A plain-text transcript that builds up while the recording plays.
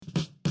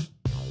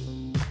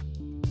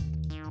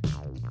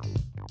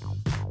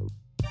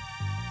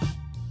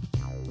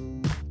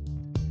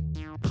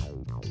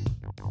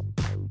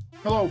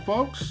Hello,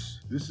 folks.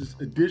 This is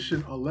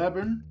edition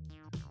 11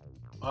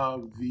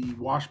 of the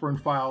Washburn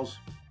Files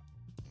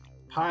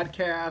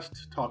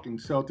podcast, talking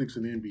Celtics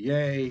and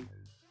NBA.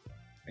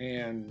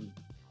 And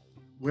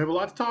we have a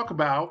lot to talk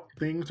about.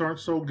 Things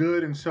aren't so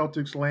good in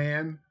Celtics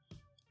land.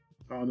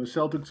 The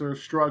Celtics are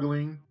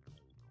struggling.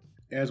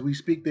 As we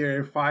speak,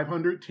 they're a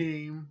 500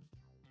 team.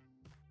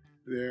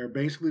 They're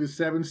basically the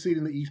 7th seed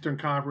in the Eastern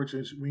Conference,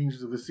 which means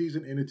that the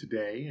season ended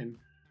today. And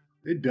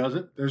it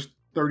doesn't. There's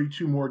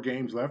 32 more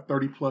games left,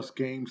 30 plus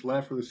games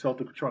left for the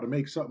Celtics to try to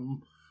make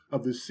something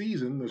of this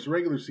season, this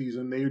regular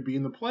season. They would be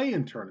in the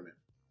play-in tournament,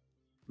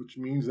 which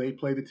means they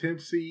play the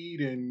 10th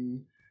seed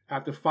and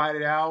have to fight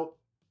it out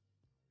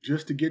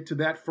just to get to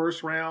that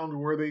first round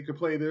where they could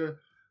play the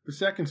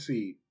second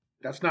seed.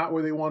 That's not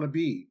where they want to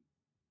be.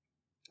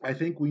 I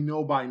think we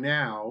know by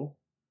now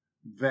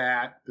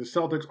that the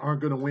Celtics aren't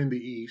going to win the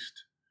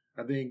East.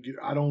 I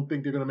don't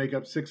think they're going to make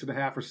up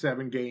 6.5 or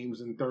 7 games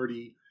in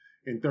 30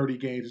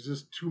 games. It's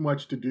just too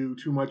much to do,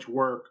 too much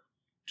work,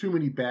 too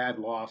many bad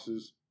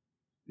losses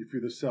if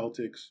you're the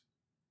Celtics.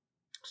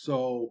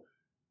 So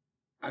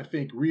I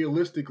think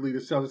realistically the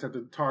Celtics have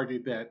to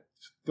target that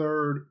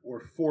 3rd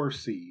or 4th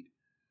seed.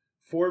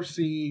 4th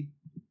seed,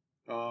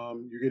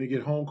 you're going to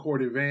get home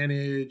court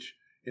advantage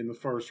in the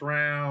first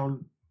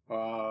round,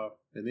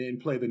 and then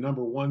play the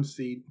number 1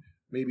 seed,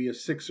 maybe a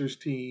Sixers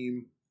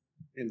team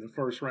in the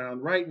first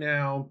round. Right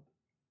now,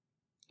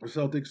 the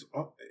Celtics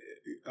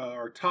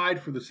are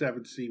tied for the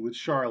 7th seed with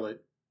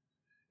Charlotte,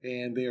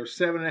 and they are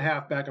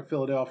 7.5 back of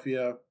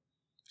Philadelphia,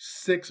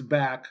 6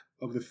 back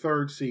of the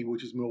 3rd seed,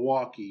 which is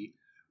Milwaukee,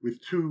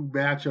 with 2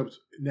 matchups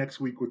next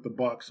week with the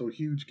Bucks, so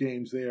huge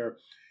games there,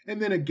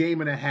 and then a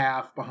game and a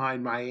half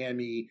behind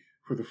Miami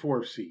for the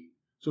 4th seed.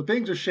 So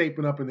things are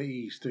shaping up in the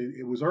East.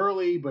 It was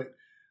early, but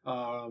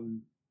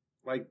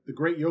like the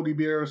great Yogi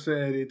Berra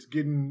said, it's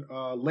getting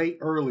late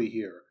early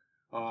here.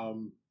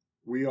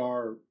 We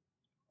are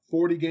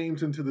 40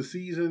 games into the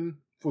season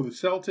for the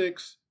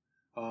Celtics.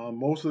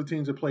 Most of the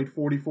teams have played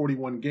 40,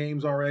 41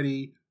 games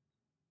already.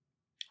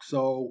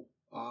 So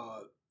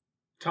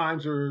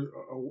times are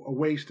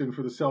wasting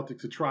for the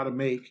Celtics to try to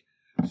make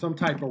some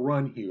type of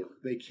run here.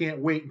 They can't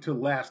wait until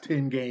the last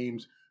 10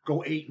 games,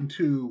 go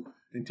 8-2,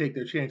 and take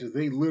their chances.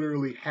 They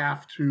literally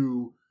have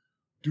to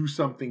do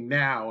something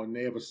now, and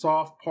they have a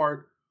soft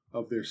part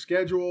of their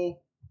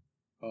schedule.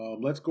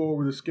 Let's go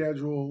over the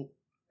schedule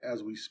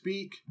as we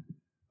speak.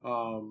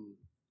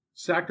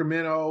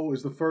 Sacramento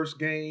is the first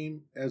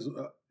game as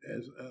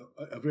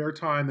of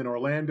airtime, then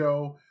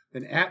Orlando,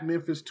 then at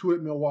Memphis, 2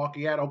 at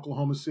Milwaukee, at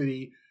Oklahoma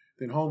City,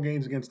 then home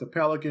games against the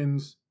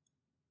Pelicans,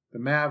 the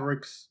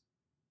Mavericks,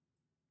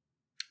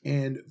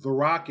 and the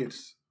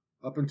Rockets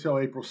up until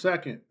April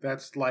 2nd.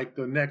 That's like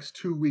the next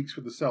 2 weeks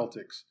for the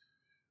Celtics,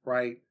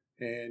 right?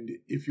 And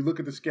if you look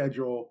at the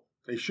schedule,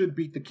 they should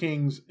beat the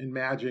Kings and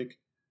Magic.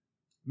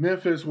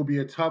 Memphis will be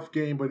a tough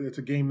game, but it's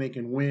a game they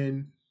can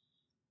win.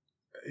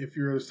 If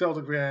you're a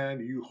Celtic fan,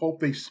 you hope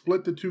they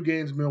split the 2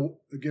 games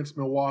against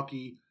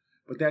Milwaukee,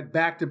 but that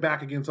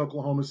back-to-back against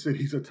Oklahoma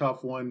City is a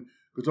tough one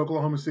because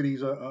Oklahoma City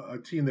is a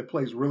team that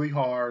plays really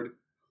hard.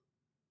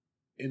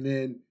 And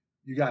then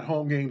you got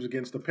home games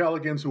against the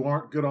Pelicans, who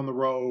aren't good on the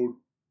road,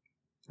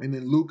 and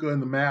then Luka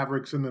and the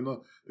Mavericks, and then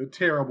the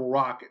terrible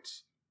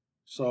Rockets.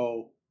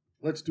 So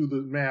let's do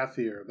the math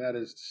here. That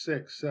is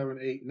 6, 7,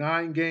 8,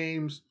 9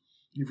 games.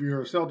 If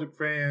you're a Celtic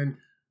fan,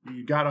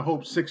 you got to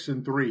hope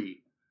 6-3.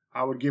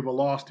 I would give a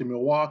loss to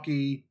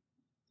Milwaukee,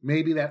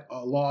 maybe that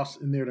loss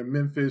in there to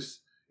Memphis,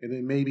 and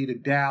then maybe to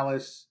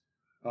Dallas.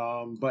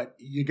 But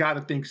you got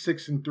to think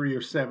 6-3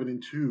 or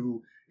 7-2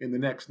 in the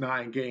next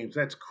 9 games.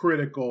 That's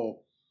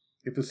critical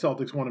if the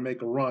Celtics want to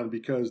make a run,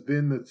 because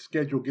then the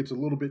schedule gets a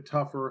little bit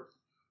tougher.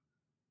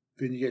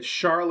 Then you get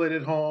Charlotte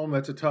at home.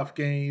 That's a tough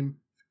game.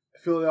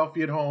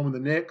 Philadelphia at home, and the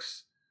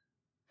Knicks.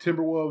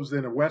 Timberwolves,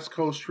 then a West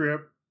Coast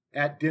trip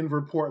at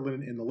Denver,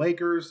 Portland, and the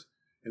Lakers,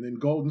 and then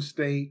Golden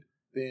State,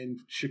 then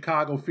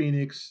Chicago,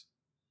 Phoenix,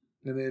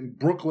 and then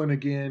Brooklyn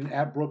again,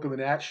 at Brooklyn,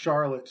 and at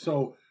Charlotte.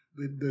 So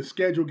the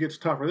schedule gets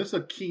tougher. This is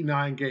a key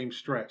 9-game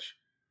stretch.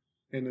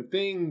 And the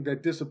thing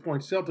that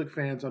disappoints Celtic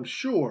fans, I'm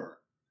sure,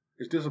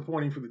 is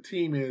disappointing for the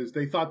team, is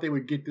they thought they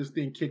would get this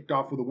thing kicked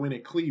off with a win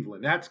at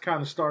Cleveland. That's kind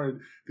of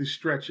started this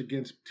stretch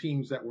against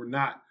teams that were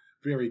not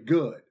very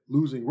good,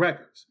 losing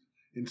records.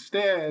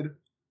 Instead,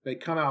 they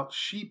come out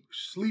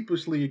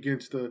sleepishly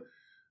against the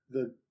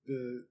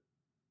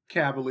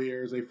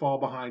Cavaliers. They fall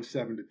behind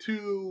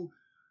 7-2.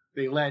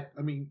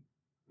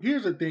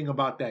 Here's the thing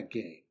about that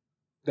game,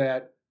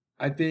 that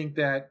I think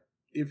that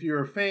if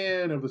you're a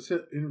fan of the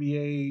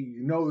NBA,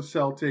 you know the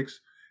Celtics,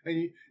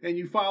 and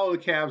you follow the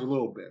Cavs a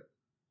little bit.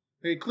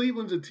 Hey,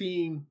 Cleveland's a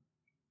team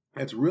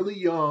that's really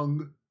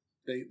young.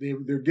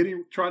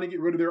 They're trying to get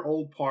rid of their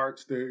old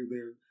parts. They're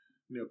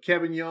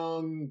Kevin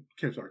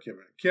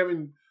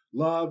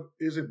Love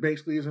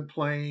isn't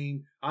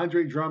playing.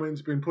 Andre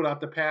Drummond's been put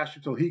out the pasture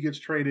until he gets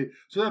traded.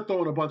 So they're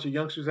throwing a bunch of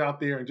youngsters out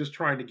there and just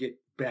trying to get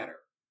better.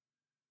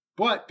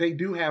 But they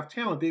do have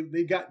talent.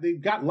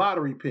 They've got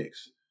lottery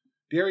picks.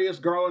 Darius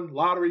Garland,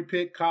 lottery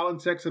pick. Colin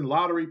Sexton,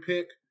 lottery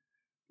pick.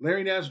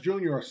 Larry Nance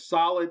Jr., a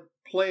solid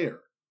player.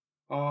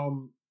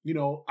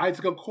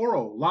 Isaac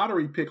Okoro,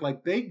 lottery pick.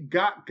 Like, they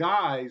got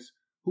guys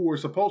who are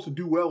supposed to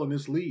do well in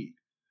this league.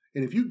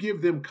 And if you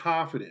give them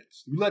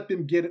confidence, you let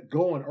them get it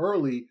going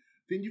early,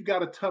 then you've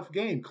got a tough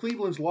game.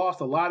 Cleveland's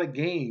lost a lot of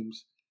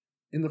games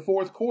in the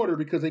fourth quarter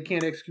because they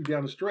can't execute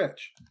down the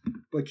stretch.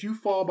 But you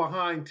fall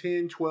behind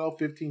 10, 12,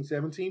 15,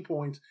 17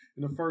 points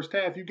in the first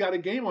half, you've got a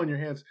game on your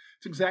hands.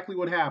 It's exactly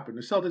what happened.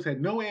 The Celtics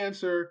had no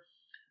answer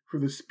for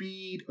the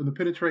speed or the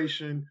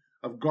penetration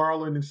of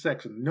Garland and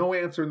Sexton. No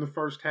answer in the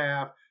first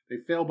half. They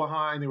fell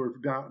behind. They were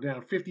down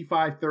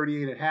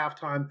 55-38 at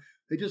halftime.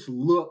 They just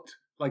looked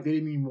like they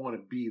didn't even want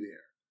to be there.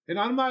 And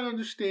I'm not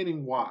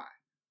understanding why.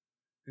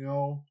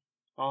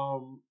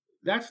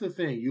 That's the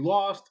thing. You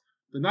lost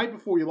the night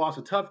before. You lost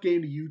a tough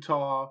game to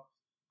Utah,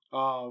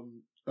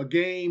 a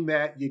game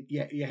that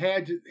you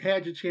had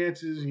your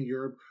chances, and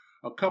you're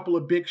a couple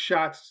of big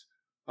shots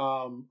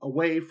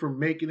away from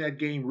making that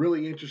game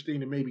really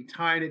interesting and maybe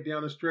tying it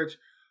down the stretch.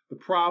 The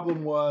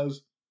problem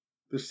was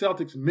the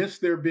Celtics missed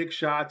their big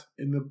shots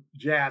and the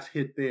Jazz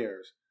hit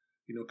theirs.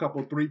 A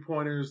couple of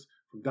 3-pointers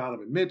from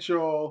Donovan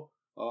Mitchell,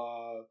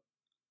 a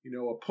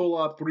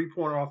pull-up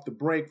 3-pointer off the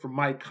break from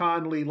Mike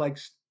Conley, like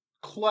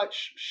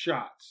clutch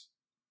shots.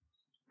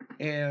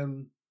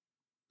 And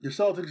the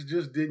Celtics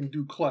just didn't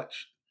do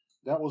clutch.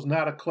 That was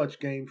not a clutch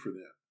game for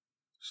them.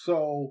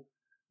 So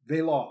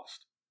they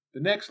lost. The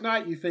next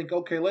night you think,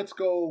 okay, let's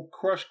go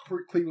crush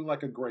Cleveland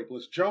like a grape.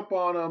 Let's jump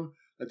on them.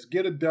 Let's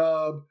get a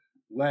dub.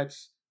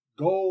 Let's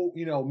go,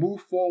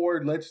 move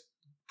forward. Let's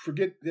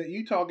forget that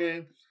Utah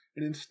game.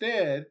 And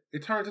instead,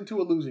 it turns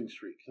into a losing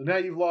streak. So now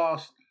you've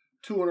lost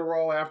 2 in a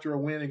row after a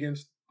win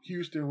against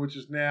Houston, which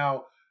is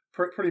now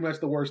pretty much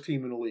the worst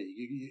team in the league.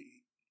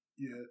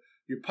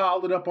 You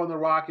piled it up on the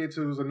Rockets.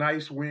 It was a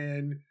nice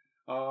win.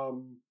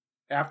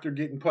 After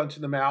getting punched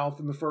in the mouth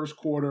in the first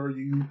quarter,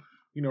 you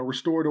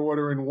restored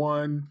order and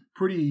won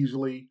pretty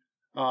easily.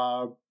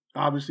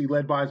 Obviously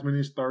led by as many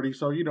as 30.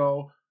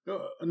 So,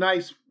 a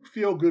nice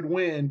feel-good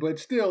win, but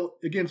still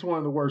against one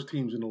of the worst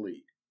teams in the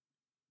league.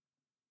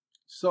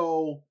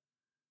 So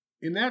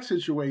in that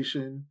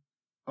situation,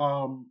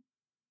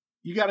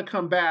 you got to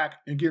come back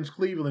against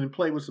Cleveland and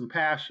play with some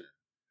passion.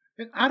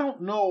 And I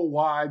don't know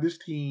why this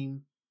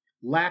team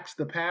lacks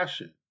the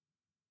passion.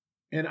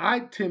 And I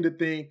tend to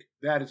think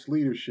that it's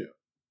leadership.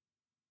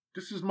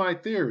 This is my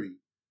theory.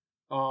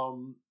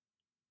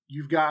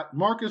 You've got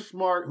Marcus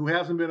Smart, who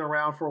hasn't been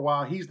around for a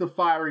while. He's the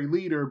fiery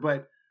leader,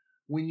 but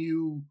when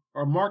you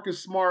are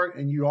Marcus Smart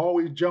and you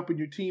always jumping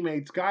your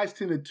teammates, guys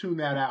tend to tune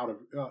that out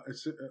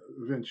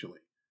eventually.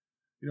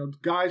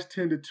 Guys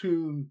tend to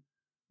tune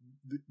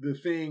the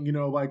thing,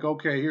 like,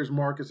 okay, here's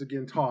Marcus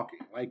again talking.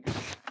 Like,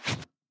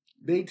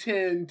 they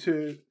tend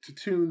to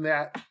tune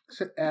that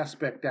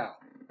aspect out.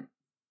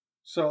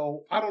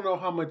 So I don't know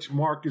how much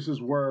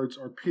Marcus's words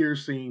are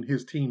piercing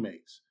his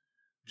teammates.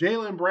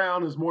 Jaylen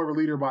Brown is more of a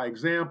leader by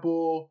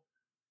example.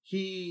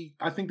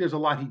 I think there's a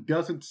lot he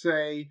doesn't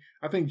say.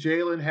 I think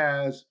Jaylen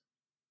has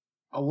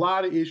a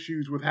lot of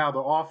issues with how the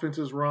offense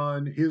is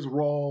run, his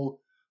role,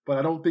 but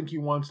I don't think he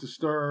wants to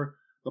stir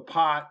the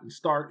pot and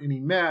start any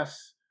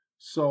mess.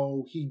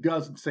 So he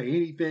doesn't say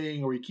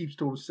anything, or he keeps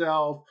to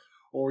himself,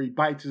 or he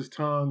bites his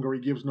tongue, or he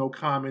gives no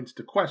comments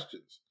to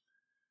questions.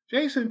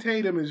 Jason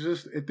Tatum is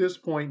just, at this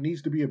point,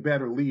 needs to be a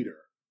better leader.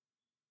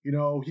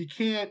 He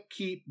can't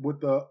keep with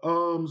the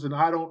ums and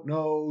I don't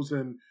knows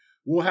and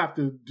we'll have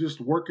to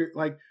just work it.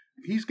 Like,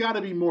 he's got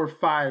to be more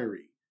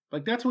fiery.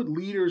 Like, that's what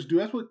leaders do.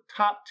 That's what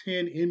top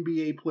 10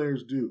 NBA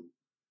players do.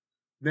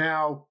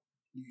 Now,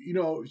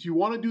 if you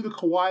want to do the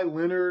Kawhi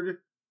Leonard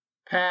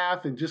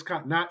path and just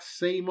kind of not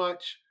say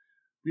much,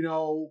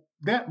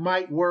 that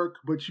might work,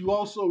 but you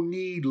also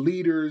need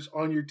leaders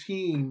on your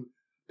team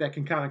that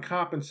can kind of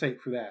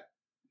compensate for that.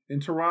 In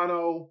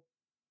Toronto,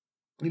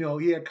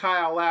 he had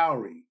Kyle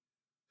Lowry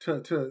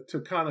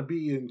to kind of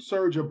be, in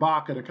Serge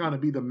Ibaka to kind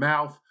of be the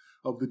mouth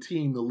of the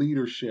team, the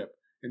leadership.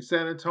 In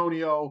San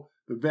Antonio,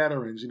 the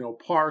veterans,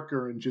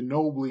 Parker and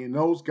Ginobili, and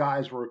those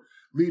guys were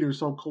leaders.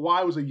 So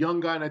Kawhi was a young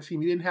guy on that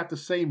team. He didn't have to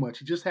say much.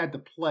 He just had to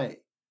play.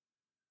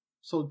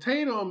 So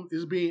Tatum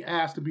is being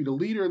asked to be the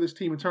leader of this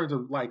team in terms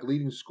of like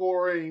leading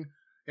scoring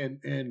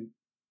and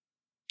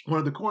one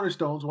of the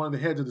cornerstones, one of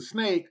the heads of the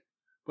snake.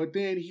 But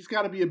then he's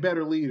got to be a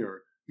better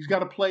leader. He's got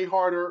to play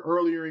harder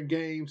earlier in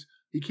games.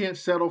 He can't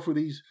settle for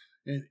these.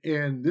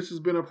 And this has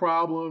been a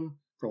problem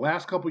for the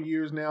last couple of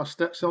years now,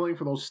 settling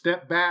for those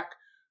step back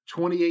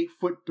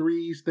 28-foot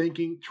threes,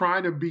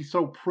 trying to be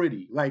so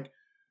pretty. Like,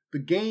 the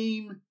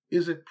game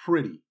isn't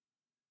pretty,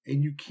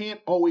 and you can't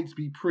always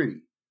be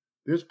pretty.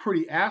 There's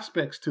pretty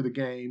aspects to the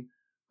game,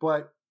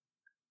 but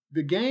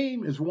the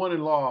game is won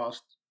and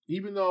lost,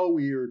 even though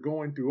we are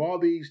going through all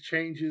these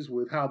changes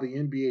with how the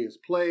NBA is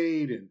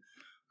played and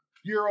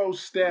Euro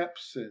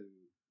steps and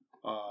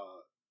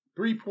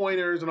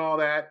three-pointers and all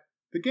that.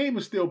 The game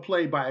is still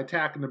played by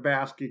attacking the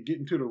basket,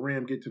 getting to the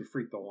rim, getting to the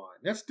free throw line.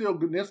 That's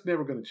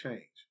never going to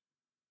change.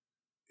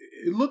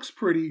 It looks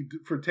pretty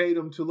for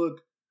Tatum to look,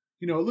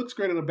 it looks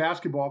great on a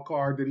basketball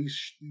card that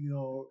he's,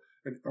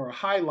 or a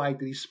highlight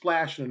that he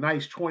splashed a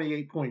nice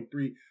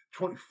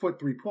 20-foot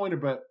three-pointer.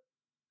 But,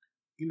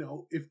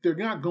 if they're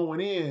not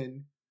going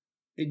in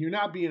and you're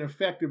not being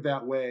effective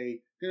that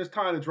way, then it's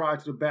time to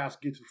drive to the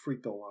basket, get to the free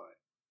throw line.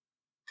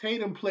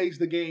 Tatum plays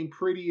the game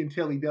pretty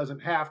until he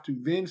doesn't have to.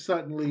 Then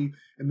suddenly,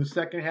 in the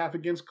second half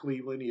against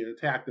Cleveland, he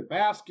attacked the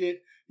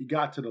basket. He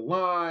got to the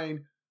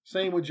line.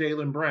 Same with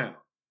Jaylen Brown.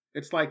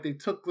 It's like they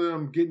took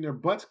them getting their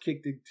butts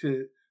kicked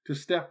to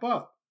step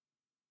up.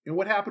 And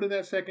what happened in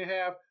that second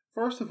half?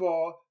 First of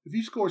all, if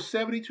you score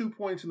 72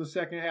 points in the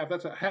second half,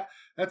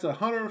 that's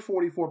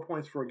 144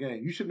 points for a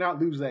game. You should not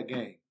lose that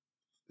game.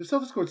 The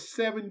Celtics scored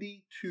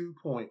 72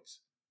 points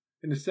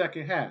in the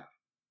second half.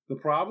 The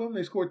problem?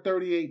 They scored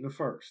 38 in the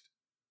first.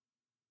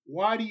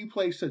 Why do you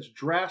play such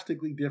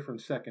drastically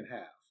different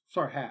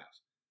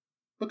halves?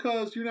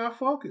 Because you're not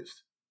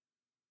focused.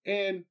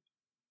 And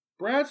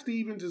Brad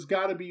Stevens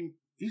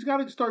he's got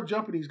to start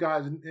jumping these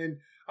guys. And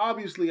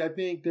obviously, I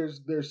think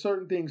there's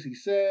certain things he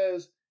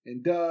says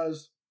and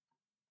does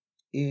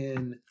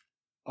in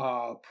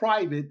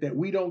private that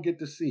we don't get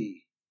to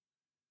see.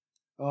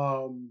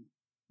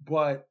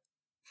 But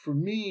for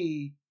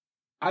me,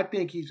 I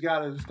think he's got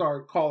to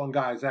start calling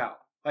guys out.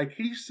 Like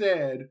he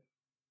said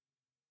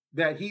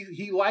that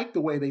he liked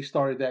the way they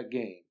started that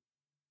game.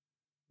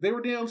 They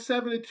were down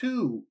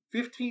 7-2,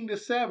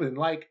 15-7.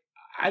 Like,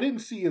 I didn't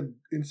see an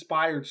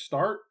inspired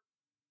start.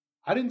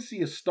 I didn't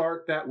see a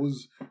start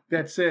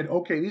that said,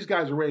 okay, these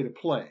guys are ready to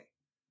play.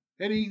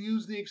 And he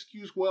used the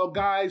excuse, well,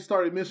 guys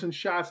started missing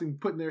shots and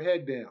putting their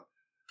head down.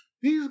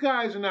 These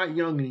guys are not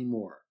young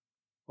anymore.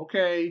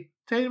 Okay?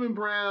 Tatum and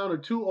Brown are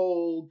too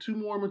old, too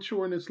more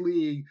mature in this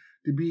league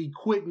to be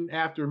quitting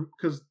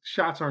because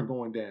shots aren't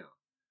going down.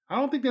 I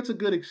don't think that's a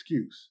good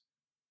excuse.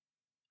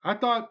 I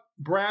thought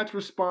Brad's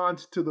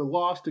response to the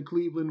loss to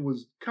Cleveland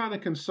was kind of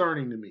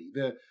concerning to me.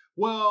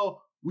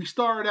 We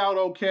started out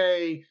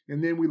okay,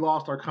 and then we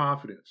lost our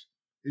confidence.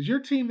 Is your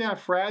team that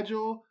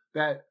fragile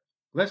that,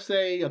 let's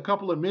say, a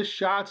couple of missed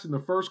shots in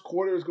the first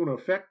quarter is going to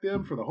affect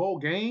them for the whole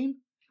game?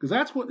 Because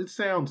that's what it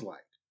sounds like.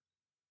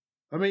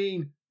 I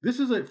mean, this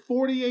is a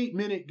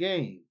 48-minute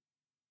game.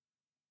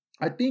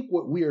 I think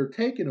what we are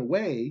taking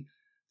away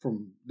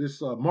from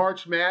this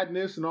March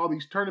Madness and all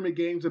these tournament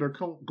games that are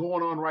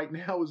going on right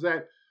now is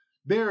that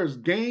there's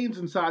games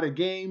inside of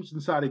games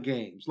inside of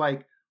games.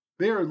 Like,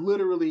 there are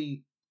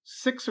literally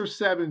 6 or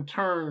 7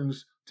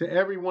 turns to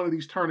every one of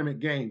these tournament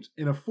games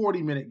in a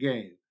 40-minute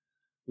game.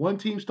 One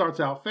team starts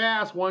out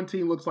fast. One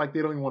team looks like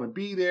they don't even want to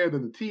be there.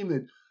 Then the team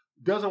that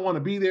doesn't want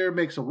to be there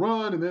makes a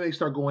run, and then they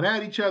start going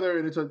at each other,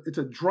 and it's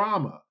a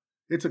drama.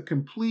 It's a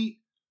complete,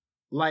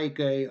 like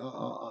a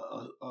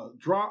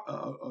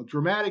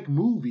dramatic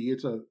movie.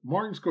 It's a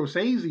Martin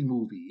Scorsese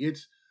movie.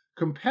 It's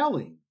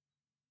compelling.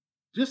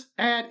 Just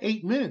add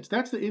 8 minutes.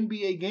 That's the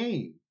NBA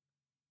game.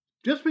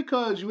 Just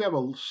because you have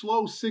a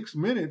slow 6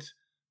 minutes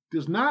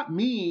does not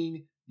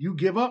mean you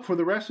give up for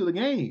the rest of the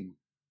game.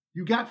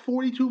 You got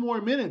 42 more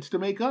minutes to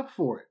make up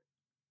for it.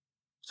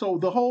 So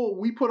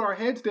we put our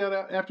heads down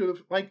after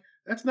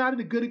that's not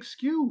a good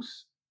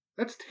excuse.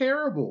 That's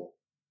terrible.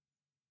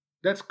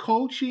 That's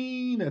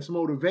coaching. That's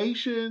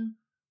motivation.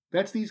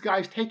 That's these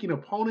guys taking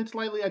opponents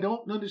lightly. I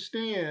don't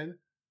understand.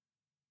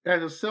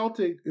 As a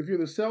Celtic, if you're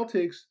the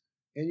Celtics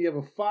and you have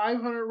a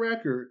 500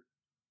 record,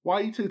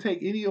 why you to take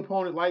any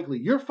opponent lightly?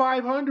 You're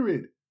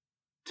 500.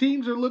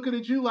 Teams are looking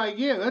at you like,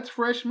 yeah, that's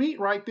fresh meat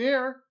right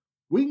there.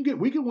 We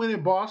can win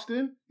in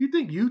Boston. You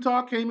think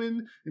Utah came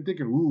in and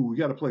thinking, ooh, we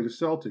got to play the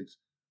Celtics?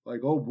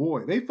 Like, oh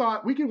boy, they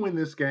thought we can win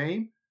this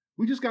game.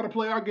 We just got to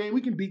play our game.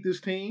 We can beat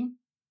this team.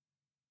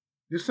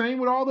 The same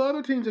with all the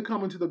other teams that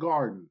come into the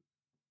Garden.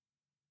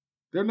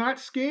 They're not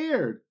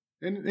scared,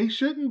 and they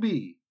shouldn't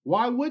be.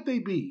 Why would they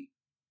be?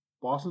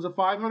 Boston's a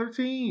 500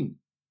 team.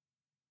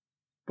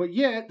 But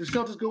yet, the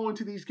Celtics go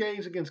into these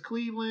games against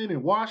Cleveland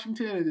and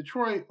Washington and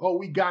Detroit. Oh,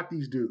 we got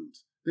these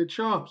dudes. They're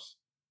chumps.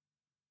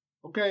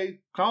 Okay,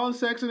 Colin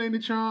Sexton ain't a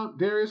chump.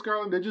 Darius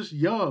Garland, they're just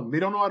young.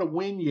 They don't know how to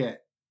win yet.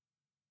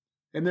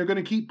 And they're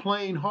going to keep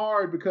playing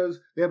hard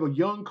because they have a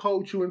young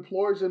coach who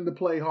implores them to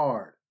play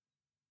hard.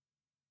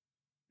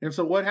 And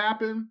so what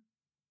happened?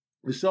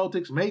 The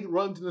Celtics make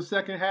runs in the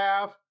second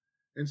half,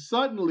 and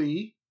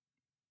suddenly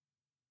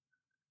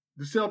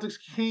the Celtics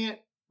can't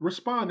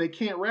respond. They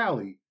can't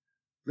rally.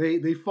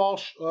 They fall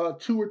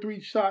 2 or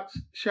 3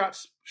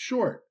 shots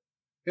short,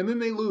 and then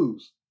they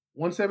lose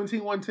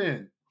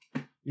 117-110,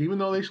 even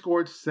though they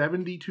scored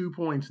 72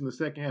 points in the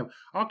second half.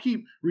 I'll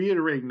keep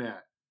reiterating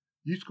that.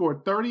 You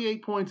scored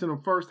 38 points in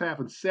the first half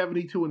and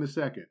 72 in the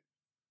second.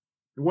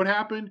 And what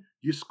happened?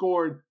 You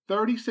scored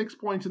 36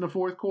 points in the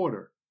fourth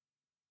quarter.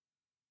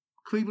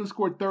 Cleveland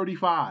scored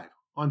 35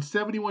 on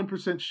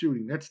 71%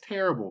 shooting. That's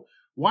terrible.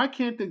 Why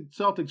can't the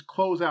Celtics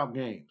close out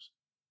games?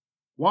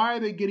 Why are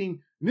they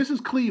getting... And this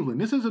is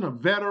Cleveland. This isn't a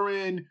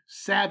veteran,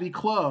 savvy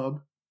club.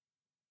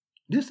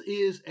 This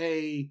is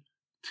a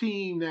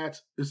team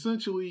that's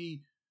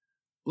essentially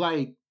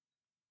like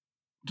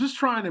just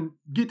trying to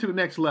get to the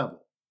next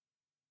level.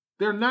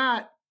 They're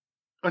not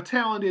a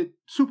talented,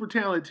 super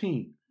talented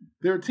team.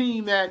 They're a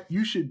team that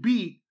you should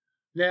beat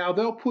Now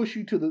they'll push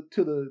you to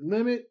the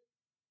limit,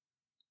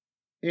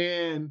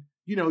 and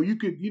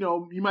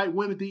you might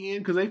win at the end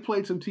because they've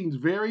played some teams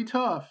very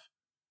tough,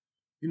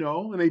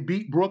 and they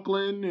beat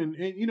Brooklyn, and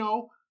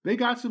they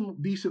got some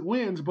decent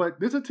wins, but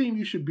there's a team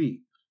you should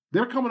beat.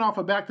 They're coming off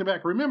a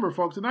back-to-back. Remember,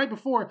 folks, the night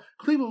before,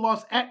 Cleveland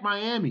lost at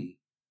Miami.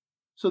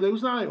 So they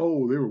was not like,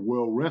 oh, they were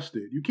well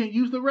rested. You can't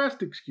use the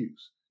rest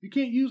excuse. You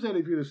can't use that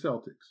if you're the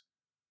Celtics.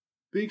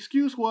 The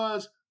excuse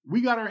was, we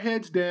got our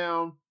heads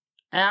down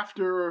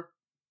after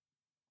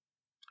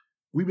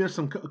we missed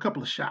a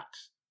couple of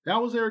shots.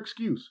 That was their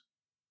excuse.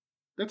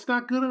 That's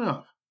not good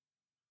enough.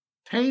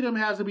 Tatum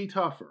has to be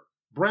tougher.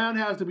 Brown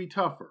has to be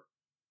tougher.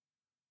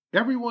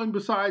 Everyone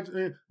besides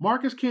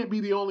Marcus can't be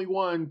the only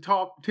one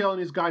telling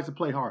his guys to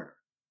play harder.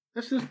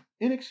 That's just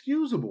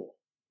inexcusable.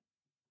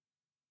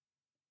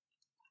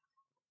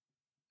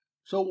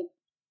 So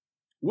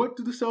what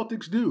do the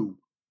Celtics do?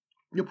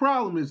 The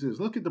problem is this.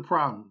 Look at the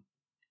problem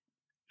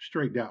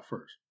straight out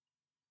first.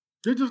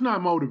 They're just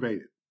not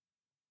motivated.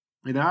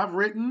 And I've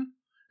written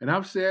and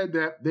I've said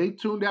that they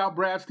tuned out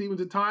Brad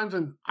Stevens at times,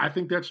 and I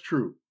think that's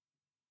true.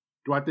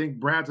 Do I think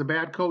Brad's a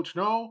bad coach?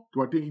 No.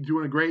 Do I think he's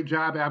doing a great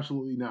job?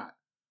 Absolutely not.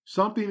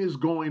 Something is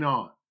going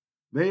on.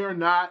 They are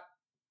not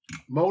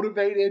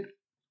motivated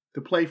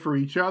to play for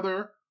each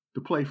other,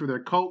 to play for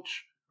their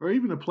coach, or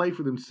even to play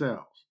for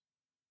themselves.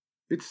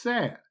 It's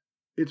sad.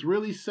 It's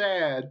really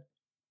sad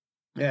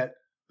that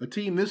a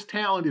team this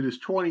talented is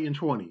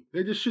 20-20.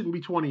 They just shouldn't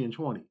be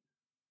 20-20.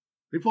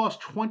 They've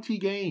lost 20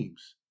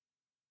 games.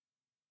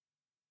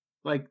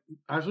 Like,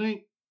 I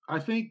think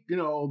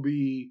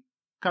the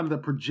kind of the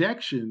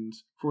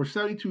projections for a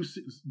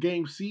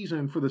 72-game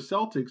season for the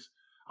Celtics,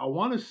 I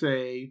want to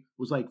say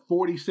was like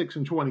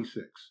 46-26,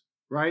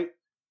 right?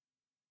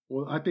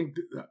 Well, I think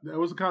that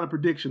was the kind of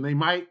prediction. They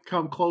might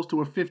come close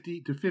to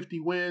 50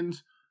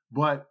 wins,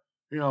 but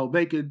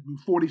they could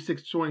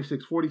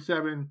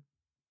 46-26,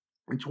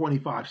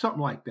 47-25,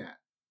 something like that.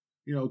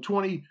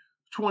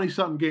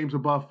 20-something games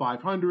above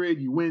 500.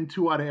 You win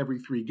 2 out of every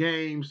 3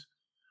 games.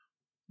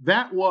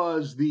 That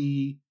was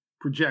the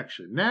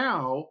projection.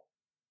 Now,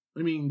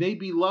 they'd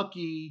be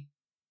lucky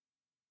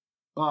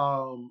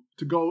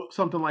to go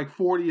something like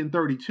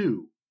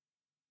 40-32.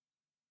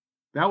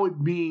 That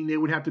would mean they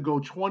would have to go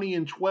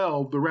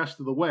 20-12 the rest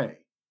of the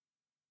way.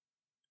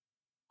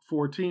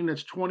 For a team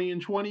that's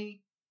 20-20,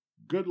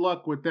 good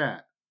luck with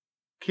that.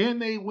 Can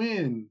they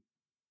win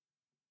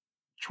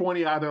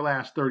 20 out of their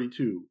last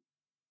 32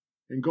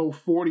 and go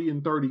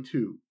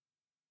 40-32?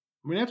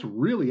 That's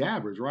really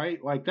average,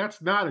 right? Like,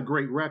 that's not a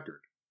great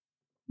record.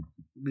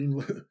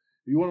 You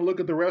want to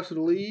look at the rest of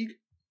the league?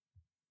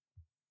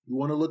 You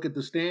want to look at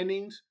the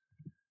standings?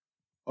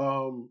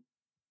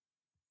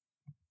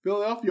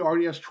 Philadelphia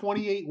already has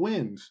 28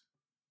 wins.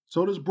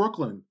 So does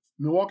Brooklyn.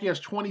 Milwaukee has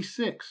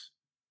 26.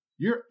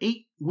 You're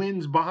 8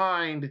 wins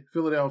behind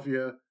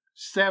Philadelphia,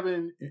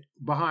 7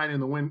 behind in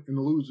the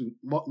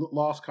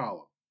loss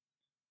column,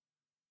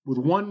 with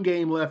 1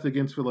 game left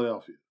against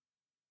Philadelphia.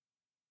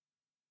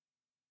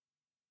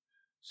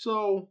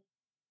 So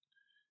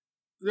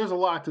there's a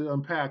lot to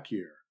unpack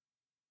here.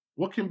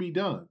 What can be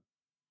done?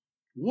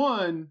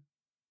 One,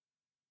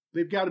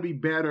 they've got to be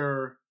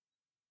better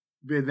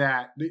than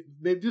that.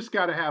 They've just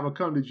got to have a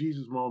come to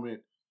Jesus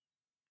moment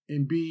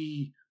and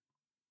be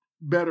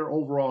better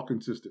overall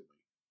consistently.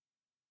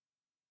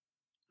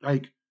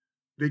 Like,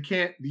 they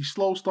can't, these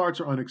slow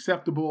starts are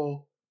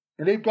unacceptable,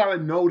 and they've got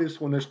to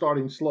notice when they're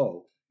starting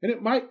slow. And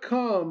it might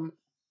come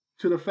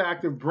to the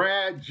fact of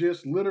Brad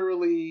just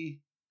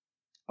literally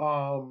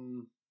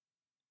benching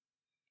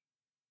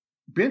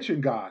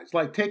guys,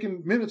 like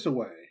taking minutes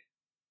away.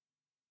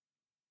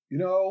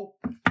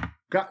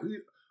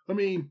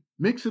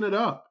 Mixing it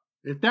up.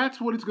 If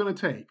that's what it's going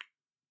to take,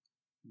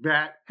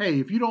 that, hey,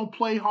 if you don't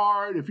play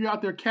hard, if you're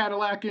out there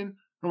Cadillacing,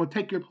 I'm going to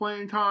take your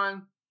playing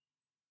time,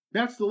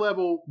 that's the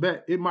level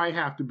that it might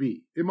have to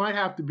be. It might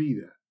have to be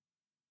that.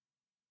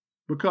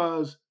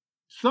 Because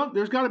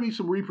there's got to be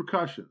some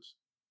repercussions.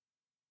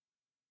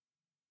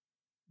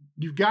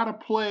 You've got to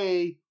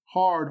play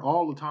hard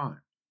all the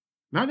time.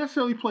 Not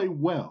necessarily play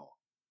well,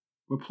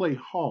 but play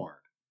hard.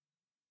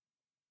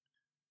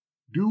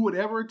 Do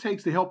whatever it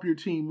takes to help your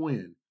team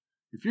win.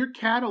 If you're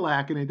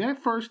Cadillacing it,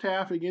 that first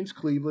half against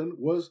Cleveland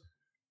was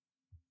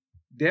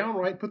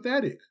downright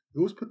pathetic. It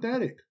was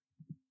pathetic.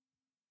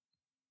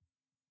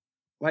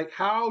 Like,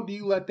 how do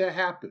you let that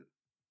happen?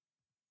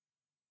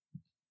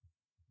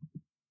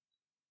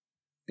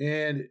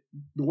 And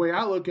the way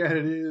I look at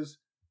it is,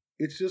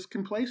 it's just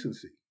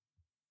complacency.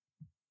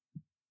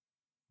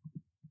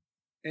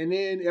 And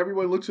then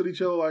everyone looks at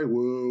each other like,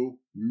 well,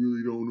 we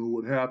really don't know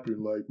what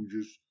happened. Like, we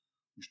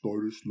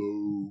started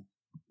slow.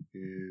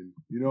 And,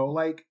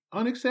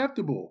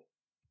 unacceptable.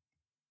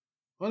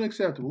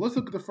 Unacceptable. Let's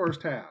look at the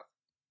first half.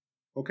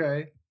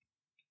 Okay?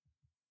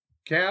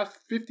 Cavs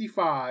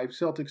 55,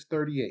 Celtics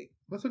 38.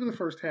 Let's look at the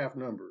first half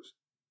numbers.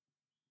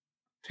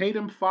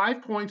 Tatum,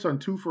 5 points on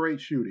 2 for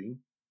 8 shooting.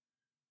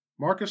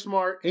 Marcus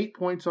Smart, 8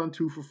 points on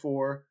 2 for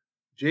 4.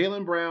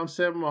 Jaylen Brown,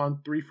 7 on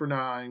 3 for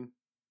 9.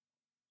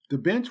 The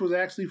bench was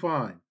actually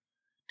fine.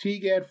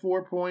 Teague had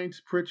 4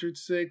 points, Pritchard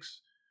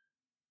 6.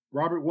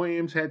 Robert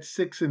Williams had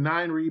 6 and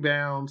 9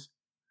 rebounds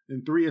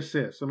and 3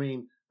 assists. I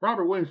mean,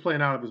 Robert Williams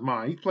playing out of his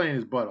mind. He's playing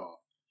his butt off.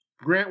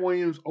 Grant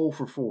Williams 0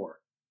 for 4.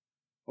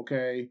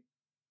 Okay?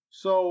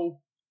 So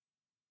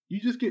you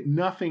just get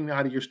nothing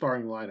out of your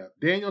starting lineup.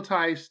 Daniel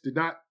Tice did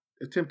not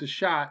attempt a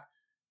shot,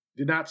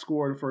 did not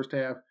score in the first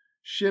half.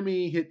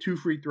 Shimmy hit 2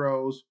 free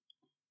throws,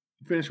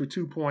 finished with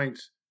 2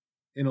 points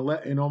in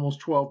almost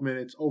 12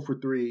 minutes, 0 for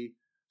 3.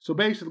 So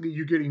basically,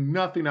 you're getting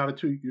nothing out of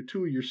two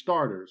of your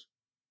starters.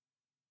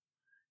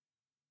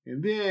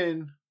 And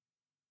then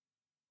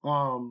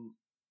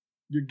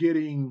you're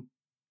getting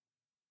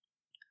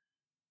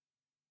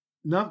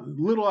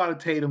little out of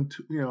Tatum.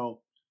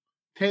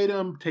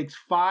 Tatum takes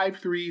 5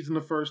 threes in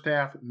the first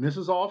half,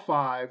 misses all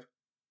 5.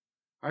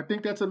 I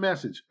think that's a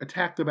message.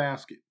 Attack the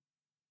basket.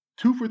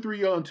 2 for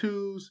 3 on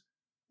 2s,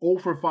 0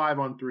 for 5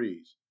 on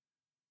 3s.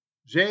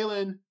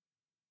 Jalen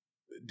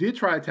did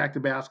try to attack the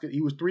basket.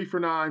 He was 3 for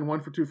 9,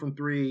 1 for 2 from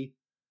 3.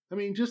 I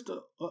mean, just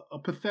a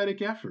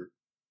pathetic effort.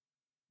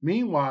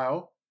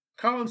 Meanwhile,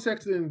 Colin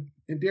Sexton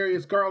and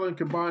Darius Garland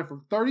combined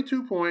for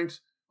 32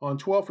 points on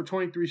 12 for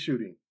 23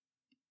 shooting.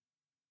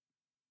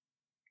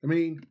 I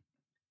mean,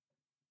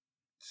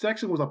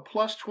 Sexton was a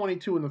plus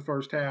 22 in the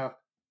first half.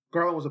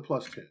 Garland was a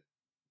plus 10.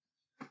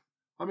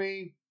 I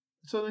mean,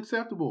 it's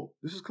unacceptable.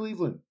 This is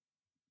Cleveland.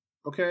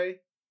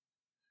 Okay?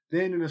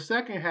 Then in the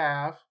second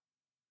half,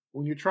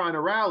 when you're trying to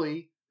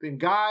rally, then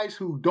guys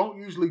who don't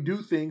usually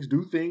do things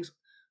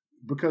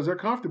because they're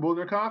comfortable and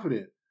they're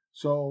confident.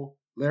 So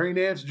Larry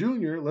Nance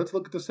Jr., let's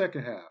look at the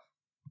second half.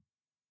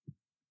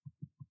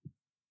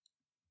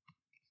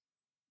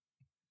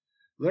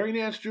 Larry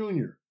Nance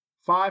Jr.,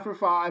 5 for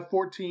 5,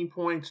 14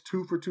 points,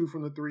 2 for 2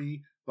 from the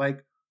 3.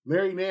 Like,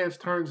 Larry Nance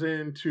turns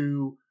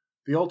into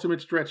the ultimate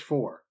stretch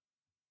 4.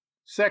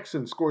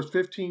 Sexton scores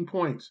 15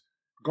 points.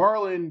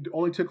 Garland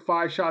only took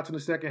 5 shots in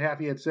the second half.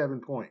 He had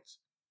 7 points.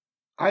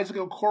 Isaac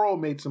Okoro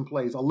made some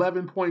plays,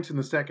 11 points in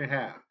the second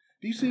half.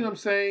 Do you see what I'm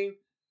saying?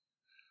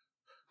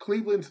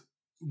 Cleveland's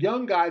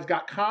young guys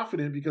got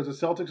confident because the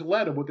Celtics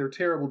led them with their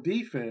terrible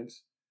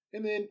defense,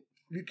 and then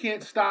you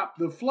can't stop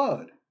the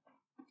flood.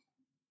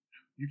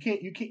 You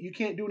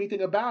can't do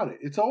anything about it.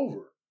 It's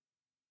over.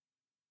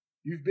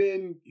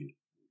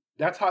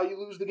 That's how you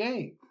lose the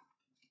game.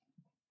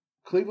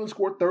 Cleveland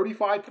scored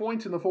 35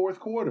 points in the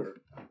fourth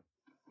quarter.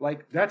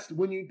 Like, that's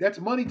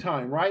money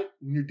time, right?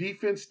 When your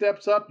defense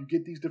steps up, you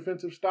get these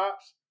defensive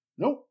stops.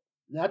 Nope,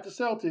 not the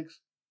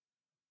Celtics.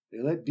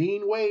 They let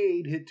Dean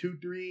Wade hit 2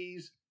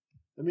 threes.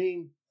 I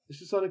mean, it's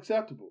just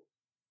unacceptable.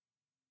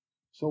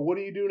 So what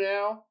do you do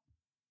now?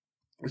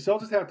 The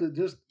Celtics have to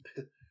just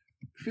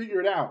figure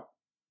it out.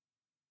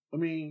 I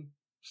mean,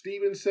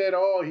 Stevens said,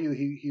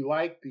 he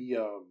liked the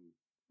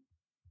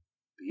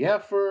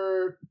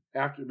effort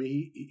after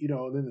me,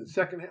 and then the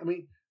second. I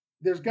mean,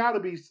 there's got to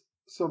be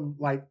some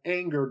like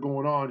anger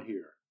going on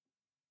here.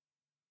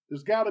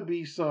 There's got to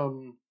be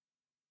something's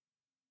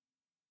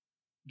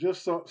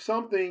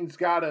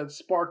got to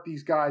spark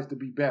these guys to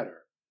be better.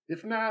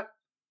 If not,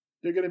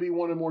 they're going to be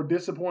one of the more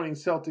disappointing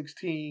Celtics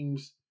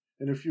teams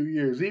in a few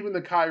years. Even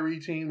the Kyrie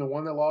team, the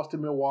one that lost to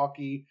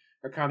Milwaukee,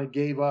 that kind of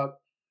gave up.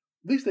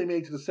 At least they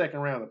made it to the second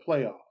round of the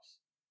playoffs.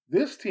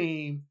 This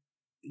team,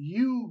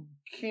 you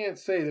can't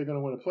say they're going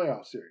to win a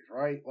playoff series,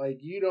 right? Like,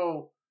 you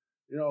don't,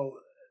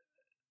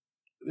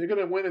 they're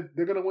going to win it.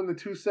 They're going to win the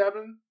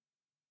 2-7.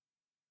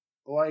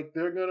 Like,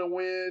 they're going to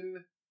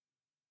win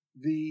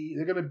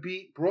they're going to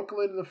beat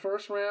Brooklyn in the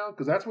first round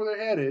because that's where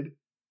they're headed.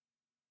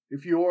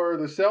 If you're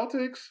the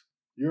Celtics,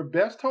 your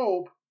best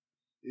hope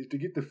is to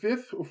get the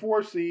 5th or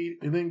 4th seed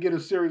and then get a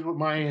series with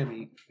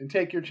Miami and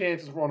take your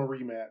chances on a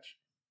rematch.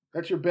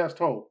 That's your best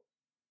hope.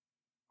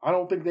 I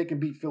don't think they can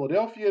beat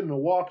Philadelphia,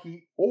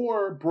 Milwaukee,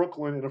 or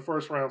Brooklyn in a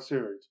first-round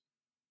series.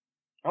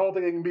 I don't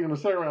think they can beat them in a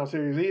second-round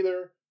series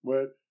either,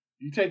 but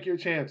you take your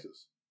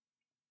chances.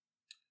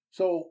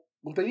 So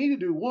what they need to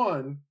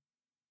do,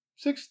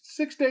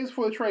 6 days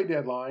before the trade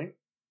deadline,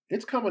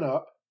 it's coming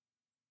up,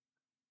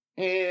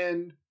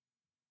 and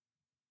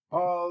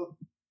the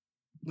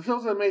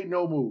Celtics have made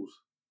no moves.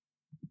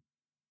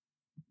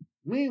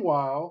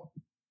 Meanwhile,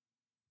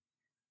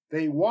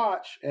 they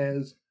watch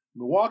as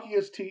Milwaukee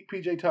is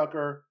PJ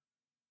Tucker.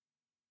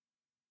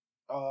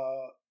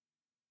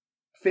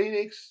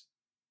 Phoenix,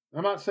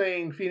 I'm not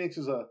saying Phoenix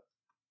is a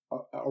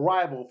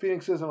rival.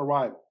 Phoenix isn't a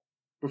rival.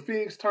 But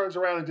Phoenix turns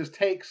around and just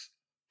takes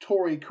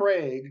Torrey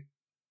Craig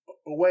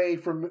away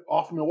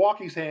off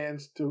Milwaukee's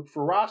hands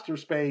for roster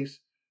space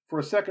for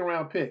a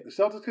second-round pick. The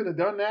Celtics could have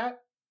done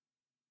that.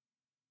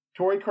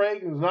 Torrey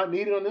Craig is not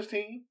needed on this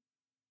team.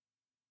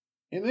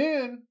 And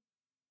then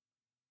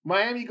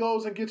Miami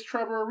goes and gets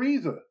Trevor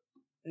Ariza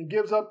and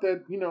gives up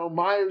that,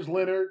 Myers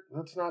Leonard.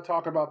 Let's not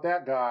talk about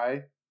that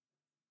guy.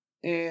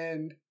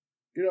 And,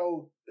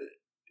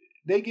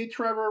 they get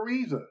Trevor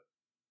Ariza.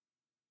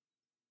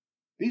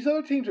 These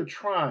other teams are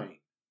trying.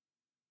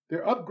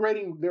 They're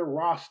upgrading their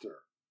roster.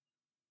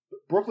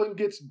 Brooklyn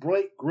gets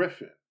Blake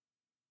Griffin.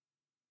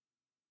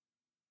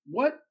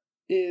 What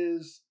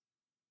is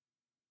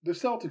the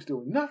Celtics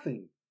doing?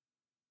 Nothing.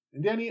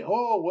 And then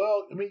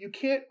you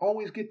can't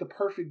always get the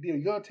perfect deal.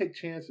 You got to take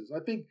chances. I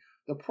think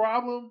the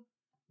problem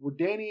with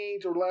Danny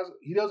Ainge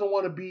he doesn't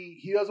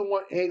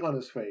want egg on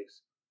his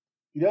face.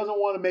 He doesn't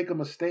want to make a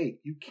mistake.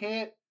 You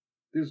can't,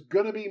 there's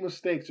going to be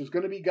mistakes. There's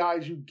going to be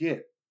guys you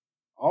get.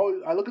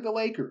 I look at the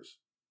Lakers.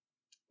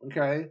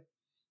 Okay.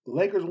 The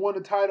Lakers won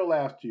the title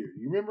last year.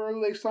 You remember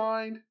who they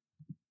signed?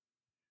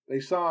 They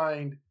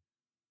signed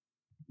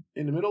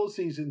in the middle of the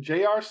season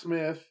J.R.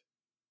 Smith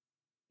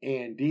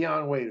and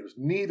Dion Waiters.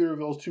 Neither of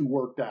those two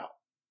worked out.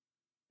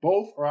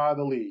 Both are out of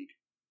the league.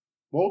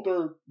 Both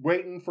are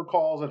waiting for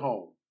calls at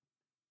home.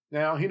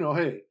 Now,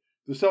 hey,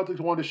 the Celtics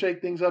wanted to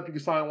shake things up. You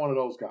can sign one of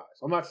those guys.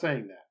 I'm not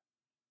saying that.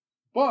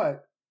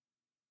 But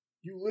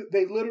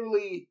they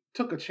literally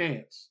took a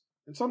chance.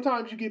 And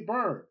sometimes you get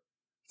burned.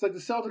 It's like the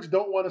Celtics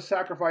don't want to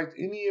sacrifice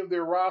any of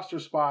their roster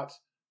spots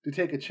to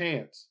take a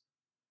chance.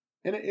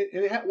 And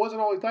it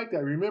wasn't always like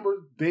that.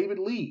 Remember David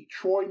Lee,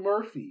 Troy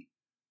Murphy,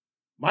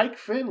 Mike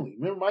Finley.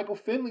 Remember Michael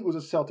Finley was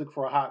a Celtic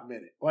for a hot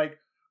minute. Like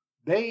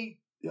Greg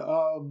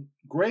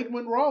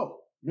Monroe.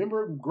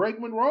 Remember Greg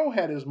Monroe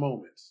had his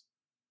moments.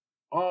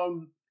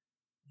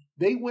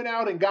 They went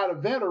out and got a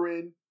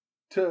veteran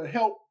to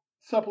help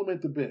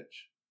supplement the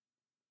bench.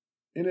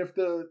 And if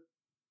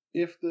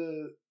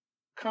the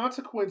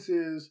consequence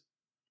is,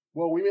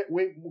 well, we're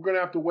going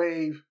to have to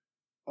waive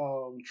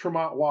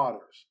Tremont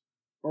Waters,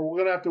 or we're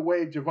going to have to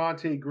waive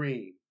Javonte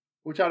Green,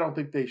 which I don't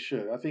think they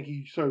should. I think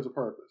he serves a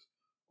purpose.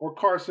 Or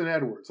Carson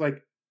Edwards.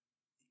 Like,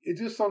 it's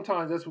just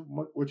sometimes that's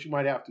what you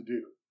might have to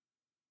do.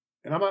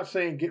 And I'm not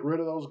saying get rid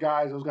of those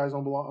guys. Those guys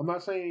don't belong. I'm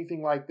not saying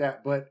anything like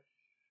that. But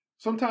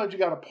sometimes you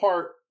got to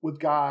part with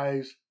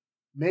guys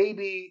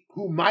maybe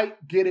who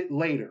might get it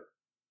later.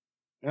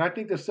 And I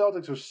think the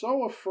Celtics are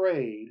so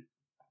afraid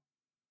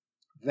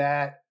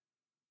that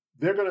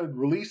they're going to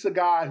release a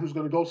guy who's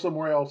going to go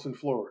somewhere else and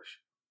flourish.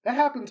 That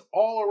happens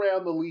all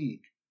around the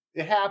league.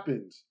 It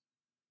happens.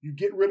 You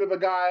get rid of a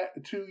guy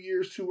 2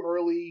 years too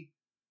early.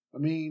 I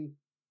mean,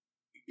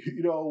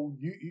 I'm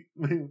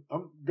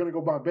going to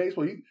go by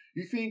baseball.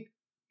 You think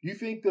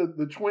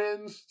the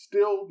Twins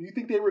still, you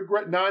think they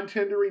regret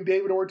non-tendering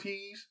David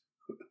Ortiz?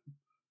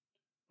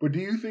 But do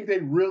you think they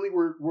really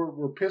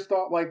were pissed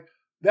off? Like,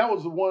 that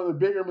was one of the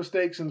bigger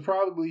mistakes in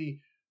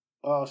probably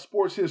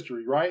sports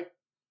history, right?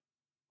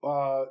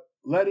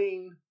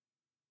 Letting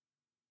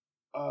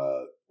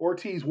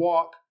Ortiz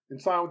walk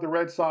and sign with the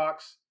Red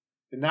Sox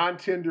and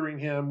non-tendering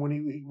him when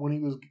he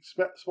was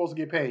supposed to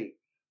get paid.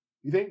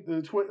 You think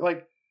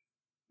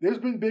there's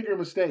been bigger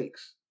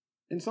mistakes.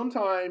 And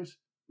sometimes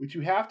what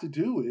you have to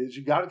do is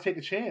you got to take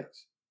a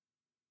chance.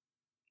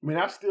 I mean,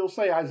 I still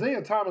say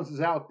Isaiah Thomas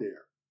is out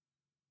there.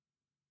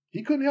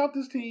 He couldn't help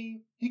this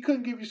team. He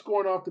couldn't give you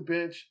scoring off the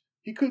bench.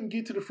 He couldn't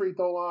get to the free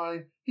throw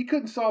line. He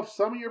couldn't solve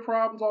some of your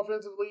problems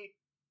offensively.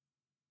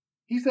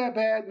 He's that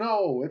bad?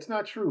 No, it's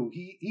not true.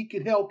 He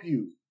could help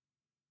you.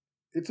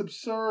 It's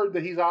absurd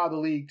that he's out of the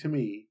league to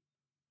me.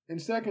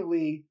 And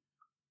secondly,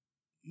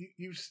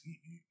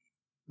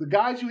 the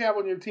guys you have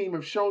on your team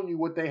have shown you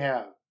what they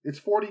have. It's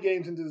 40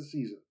 games into the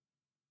season.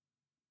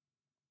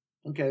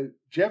 Okay,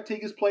 Jeff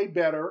Teague has played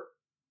better,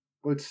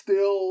 but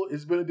still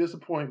it's been a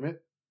disappointment.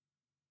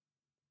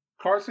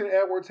 Carson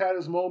Edwards had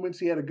his moments.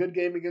 He had a good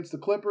game against the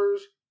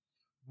Clippers,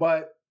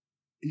 but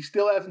he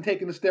still hasn't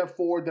taken the step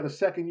forward that a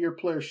second-year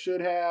player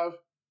should have.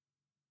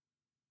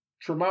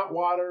 Tremont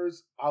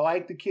Waters, I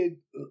like the kid.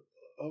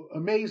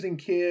 Amazing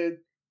kid.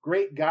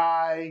 Great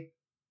guy.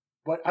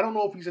 But I don't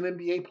know if he's an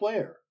NBA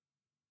player.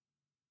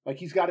 Like,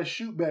 he's got to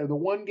shoot better. The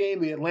one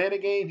game, the Atlanta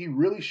game, he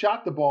really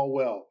shot the ball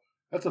well.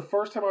 That's the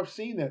first time I've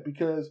seen that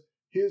because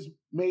his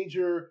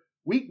major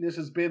weakness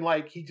has been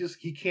like he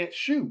can't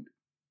shoot.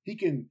 He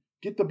can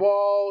get the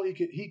ball. He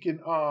can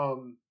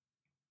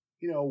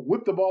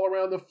whip the ball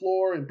around the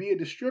floor and be a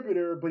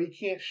distributor, but he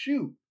can't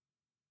shoot.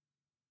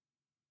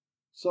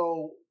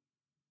 So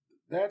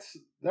that's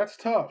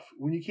tough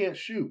when you can't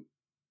shoot.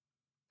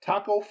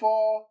 Taco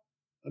Fall,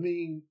 I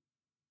mean,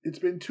 it's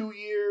been 2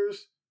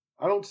 years.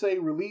 I don't say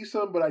release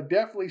him, but I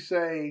definitely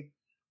say,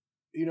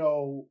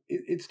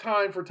 it's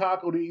time for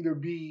Taco to either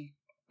be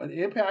an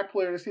impact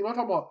player in this team. I'm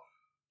talking about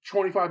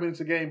 25 minutes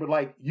a game, but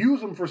like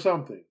use him for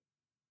something.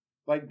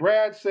 Like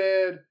Brad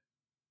said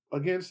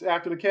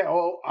after the cat,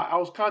 I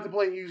was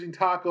contemplating using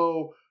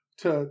Taco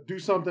to do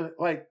something.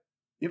 Like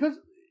if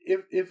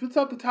it's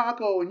up to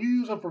Taco and you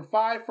use him for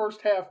 5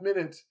 first half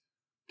minutes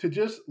to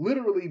just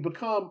literally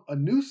become a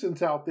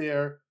nuisance out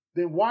there,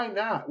 then why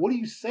not? What are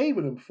you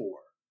saving him for?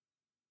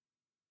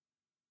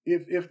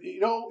 If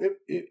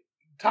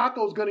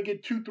Taco's going to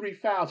get 2-3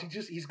 fouls,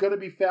 he's going to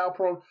be foul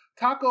prone.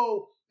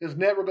 Taco is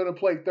never going to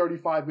play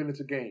 35 minutes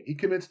a game. He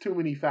commits too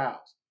many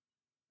fouls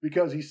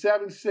because he's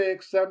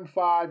 7'6",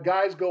 7'5".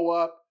 Guys go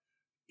up.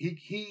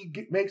 He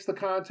makes the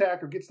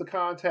contact or gets the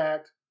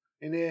contact,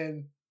 and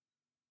then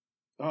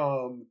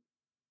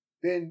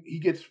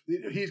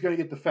he's going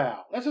to get the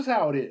foul. That's just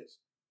how it is.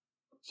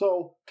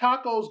 So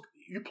Tacos,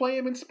 you play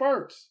him in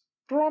spurts.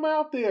 Throw him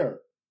out there.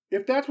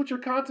 If that's what you're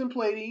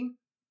contemplating,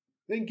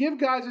 then give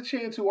guys a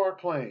chance who aren't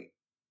playing.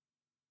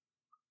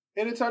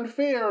 And it's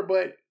unfair,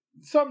 but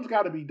something's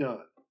got to be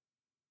done.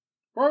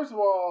 First of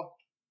all,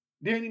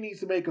 Danny needs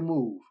to make a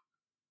move.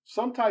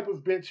 Some type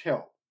of bench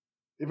help.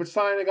 If it's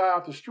signing a guy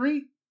off the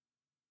street,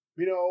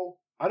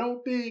 I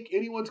don't think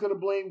anyone's going to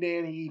blame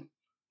Danny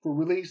for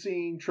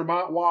releasing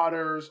Tremont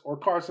Waters or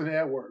Carson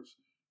Edwards.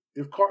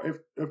 If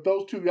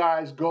those two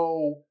guys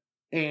go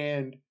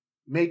and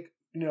make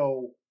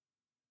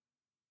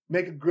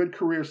a good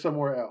career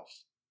somewhere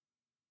else.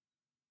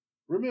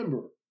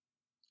 Remember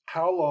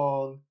how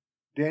long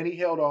Danny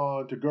held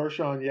on to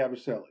Gershon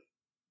Yabusele.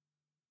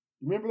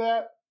 Remember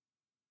that?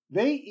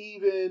 They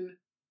even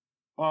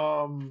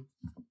honored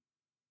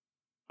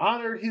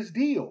his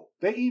deal.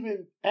 They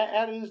even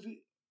added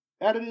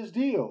his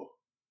deal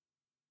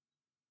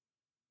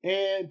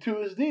and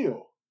to his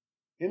deal,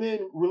 and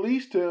then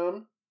released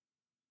him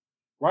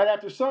right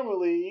after Summer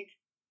League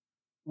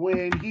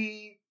when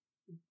he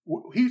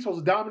was supposed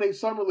to dominate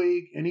Summer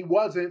League and he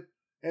wasn't,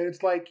 and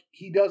it's like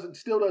he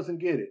still doesn't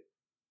get it.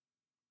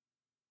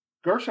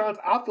 Gershon's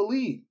out the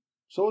league.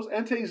 So is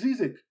Ante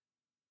Zizic.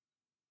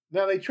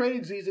 Now they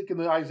traded Zizic in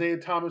the Isaiah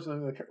Thomas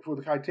for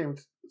the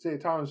Isaiah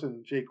Thomas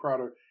and Jay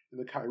Crowder in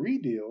the Kyrie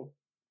deal.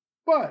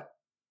 But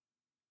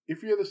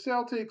if you're the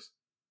Celtics,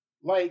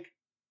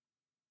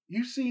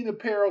 you've seen the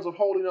perils of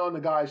holding on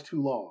to guys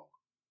too long.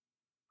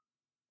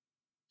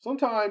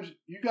 Sometimes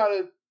you got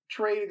to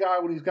trade a guy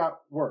when he's got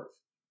worth.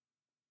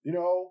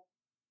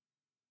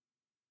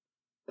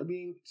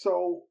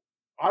 So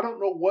I don't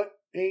know what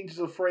Ainge is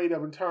afraid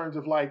of in terms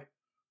of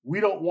we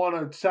don't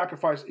want to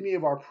sacrifice any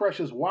of our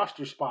precious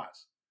roster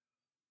spots.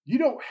 You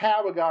don't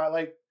have a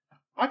guy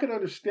I can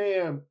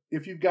understand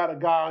if you've got a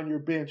guy on your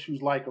bench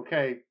who's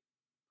okay,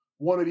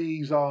 one of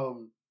these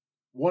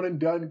one and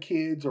done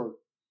kids or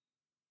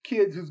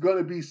kids who's going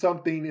to be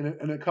something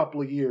in a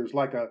couple of years,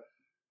 like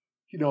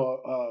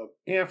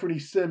Anthony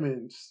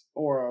Simmons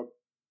or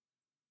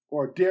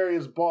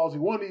Darius Ballsy,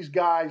 one of these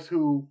guys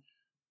who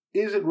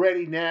isn't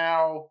ready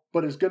now,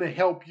 but is going to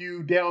help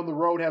you down the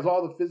road, has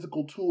all the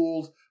physical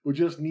tools, but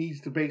just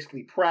needs to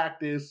basically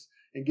practice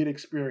and get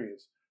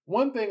experience.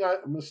 One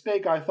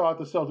mistake I thought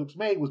the Celtics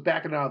made was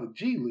backing out of the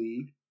G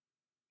League.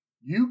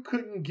 You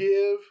couldn't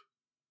give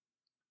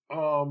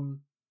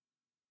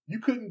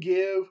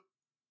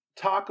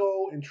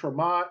Taco and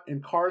Tremont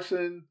and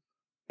Carson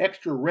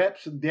extra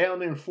reps and down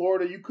there in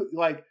Florida.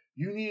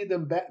 You needed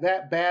them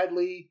that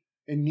badly.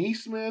 And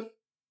Neesmith,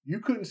 you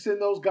couldn't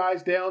send those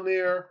guys down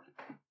there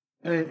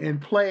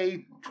and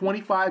play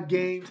 25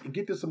 games and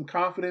get to some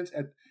confidence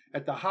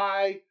at the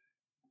high,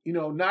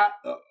 not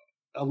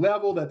a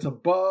level that's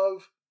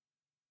above,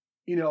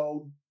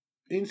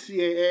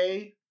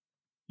 NCAA.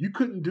 You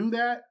couldn't do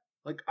that.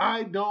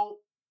 I don't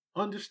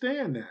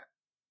understand that.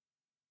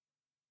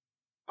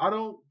 I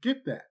don't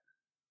get that.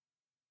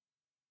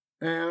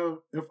 And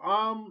if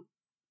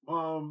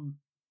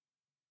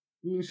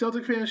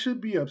Celtic fans should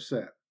be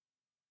upset.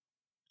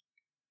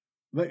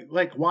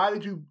 Why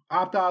did you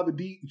opt out of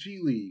the G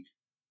League?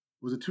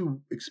 Was it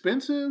too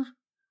expensive?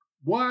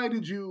 Why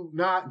did you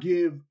not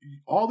give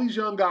all these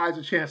young guys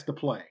a chance to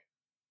play?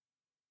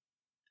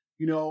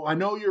 I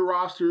know your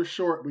roster is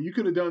short, but you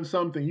could have done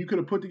something. You could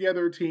have put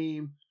together a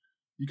team.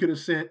 You could have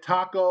sent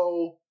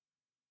Taco,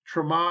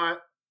 Tremont,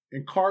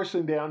 and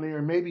Carson down there,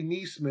 and maybe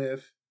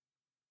Neesmith,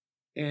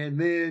 and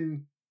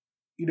then,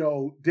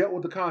 dealt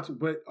with the consequence.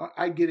 But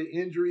I get it,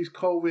 injuries,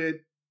 COVID.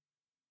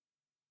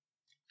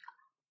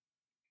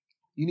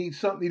 You need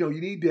something,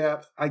 you need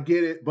depth. I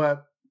get it,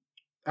 but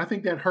I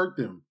think that hurt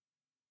them.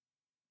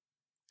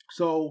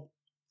 So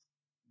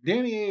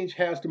Danny Ainge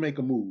has to make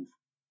a move.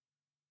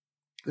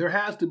 There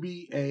has to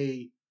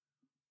be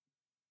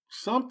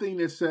something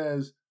that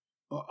says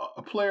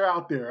a player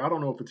out there. I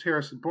don't know if it's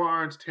Harrison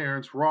Barnes,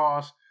 Terrence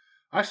Ross.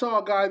 I saw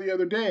a guy the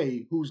other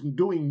day who's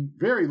doing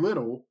very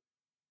little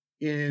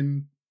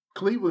in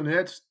Cleveland.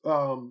 That's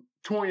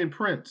Taurean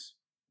Prince.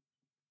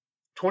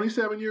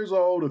 27 years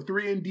old, a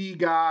 3-and-D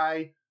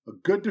guy, a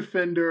good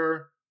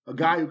defender, a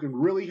guy who can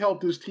really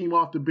help this team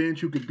off the bench,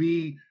 who could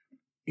be,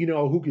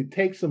 who could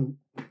take some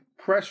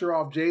pressure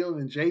off Jalen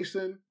and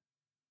Jason.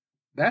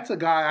 That's a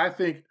guy, I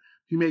think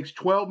he makes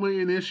 $12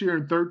 million this year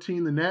and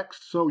 $13 the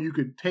next. So you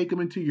could take him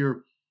into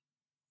you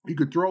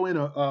could throw in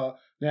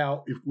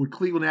now would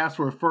Cleveland ask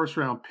for a first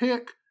round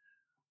pick,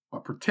 a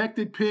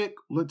protected pick?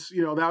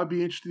 That would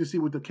be interesting to see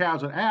what the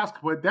Cavs would ask.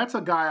 But that's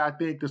a guy I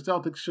think the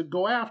Celtics should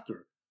go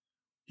after.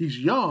 He's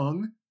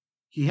young.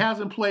 He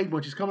hasn't played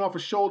much. He's coming off a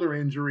shoulder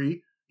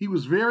injury. He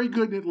was very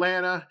good in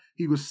Atlanta.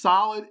 He was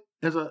solid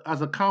as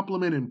a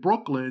compliment in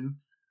Brooklyn.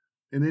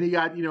 And then he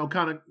got,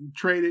 kind of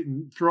traded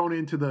and thrown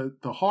into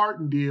the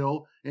Harden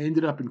deal and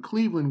ended up in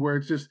Cleveland, where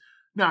it's just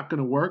not going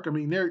to work. I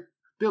mean, they're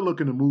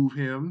looking to move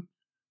him.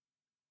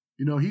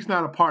 He's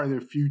not a part of their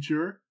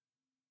future.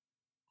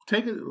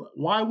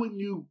 Why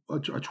wouldn't you, a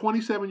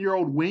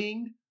 27-year-old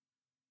wing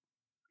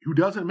who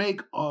doesn't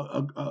make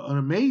an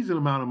amazing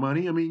amount of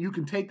money, I mean, you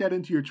can take that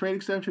into your trade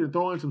exception and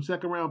throw in some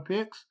second-round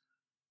picks.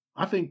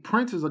 I think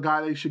Prince is a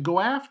guy they should go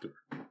after.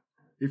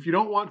 If you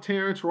don't want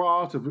Terrence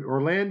Ross, if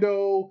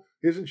Orlando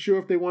isn't sure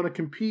if they want to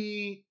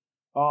compete,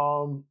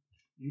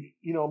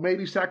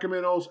 Maybe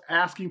Sacramento's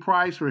asking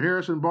price for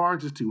Harrison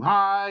Barnes is too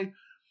high.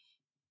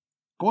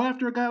 Go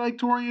after a guy like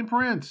Taurean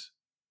Prince.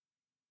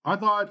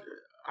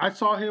 I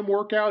saw him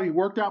work out. He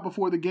worked out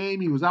before the game.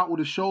 He was out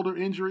with a shoulder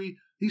injury.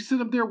 He's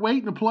sitting up there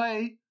waiting to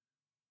play.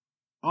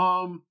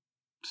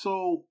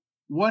 So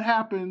what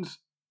happens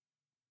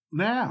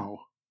now?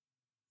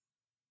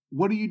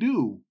 What do you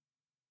do?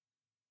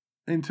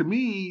 And to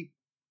me,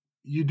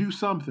 you do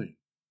something.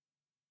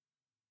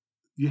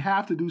 You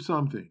have to do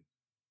something.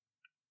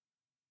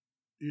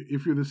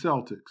 If you're the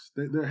Celtics,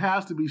 there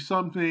has to be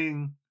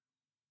something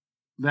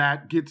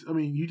that gets.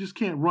 You just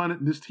can't run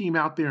this team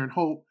out there and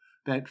hope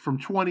that from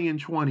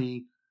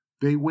 20-20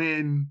 they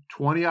win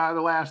 20 out of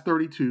the last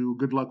 32.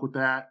 Good luck with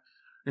that.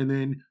 And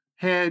then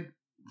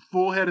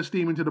full head of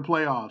steam into the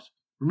playoffs.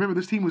 Remember,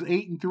 this team was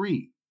 8-3.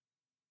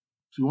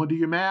 So you want to do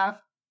your math?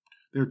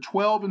 They're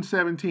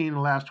 12-17 in the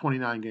last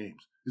 29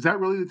 games. Is that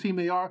really the team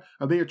they are?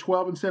 Are they a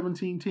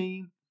 12-17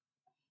 team?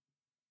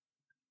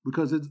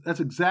 Because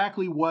that's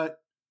exactly what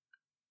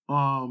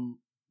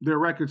their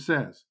record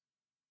says.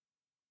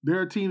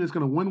 They're a team that's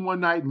going to win one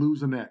night and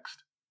lose the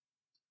next.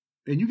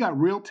 And you got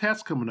real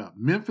tests coming up.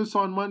 Memphis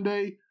on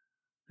Monday,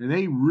 and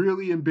they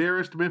really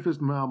embarrassed Memphis.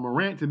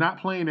 Morant did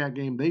not play in that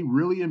game. They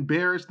really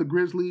embarrassed the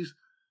Grizzlies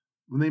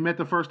when they met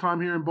the first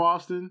time here in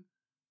Boston.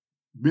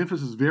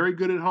 Memphis is very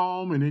good at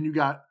home, and then you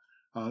got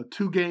a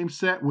 2-game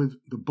set with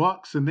the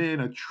Bucks, and then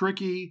a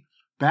tricky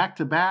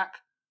back-to-back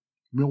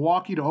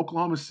Milwaukee to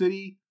Oklahoma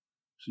City.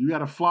 So you got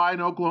to fly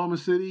in Oklahoma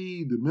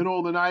City the middle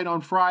of the night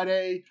on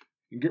Friday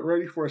and get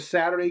ready for a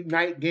Saturday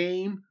night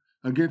game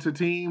against a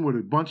team with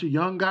a bunch of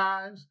young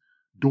guys,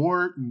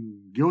 Dort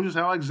and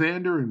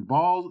Gilgeous-Alexander and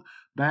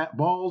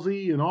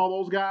Ballsy and all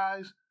those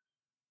guys.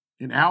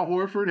 And Al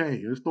Horford,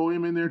 hey, let's throw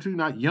him in there too.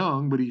 Not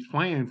young, but he's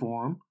playing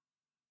for him.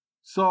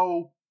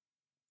 So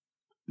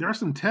there are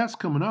some tests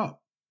coming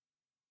up.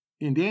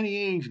 And Danny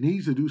Ainge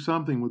needs to do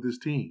something with this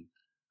team.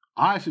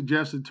 I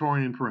suggested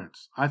Taurean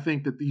Prince. I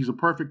think that he's a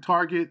perfect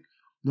target.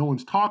 No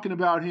one's talking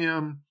about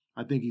him.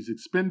 I think he's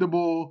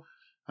expendable.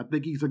 I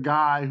think he's a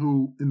guy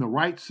who, in the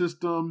right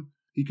system,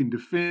 he can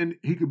defend.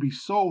 He could be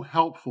so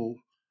helpful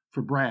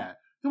for Brad.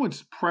 How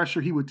much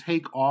pressure he would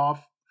take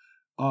off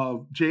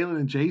of Jalen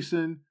and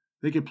Jason.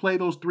 They could play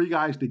those 3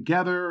 guys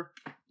together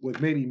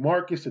with maybe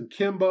Marcus and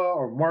Kimba,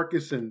 or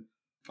Marcus and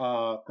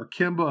or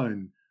Kimba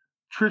and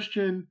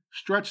Tristan.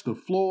 Stretch the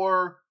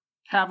floor,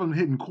 have them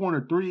hitting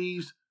corner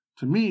threes.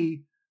 To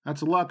me,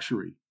 that's a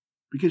luxury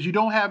because you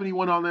don't have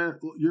anyone on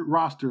your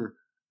roster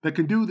that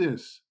can do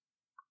this.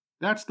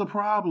 That's the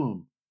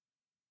problem.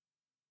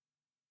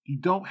 You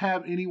don't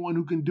have anyone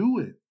who can do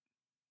it.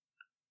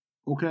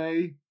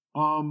 Okay?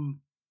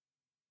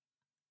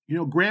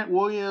 Grant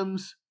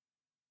Williams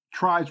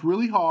tries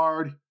really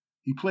hard.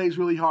 He plays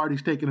really hard.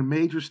 He's taken a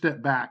major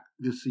step back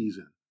this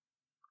season.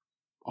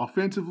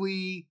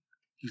 Offensively,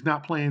 he's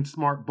not playing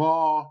smart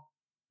ball.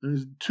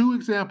 There's 2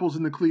 examples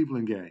in the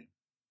Cleveland game.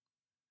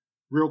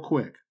 Real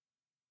quick.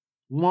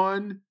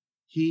 One,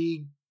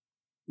 he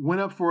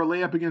went up for a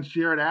layup against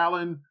Jared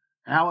Allen.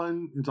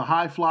 Allen is a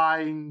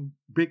high-flying,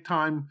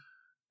 big-time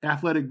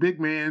athletic big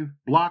man,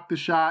 blocked the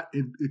shot.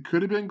 It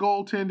could have been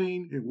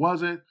goaltending. It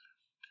wasn't.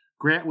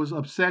 Grant was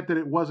upset that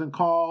it wasn't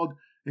called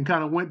and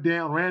kind of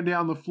ran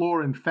down the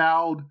floor and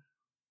fouled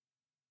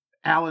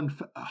Allen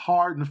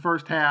hard in the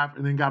first half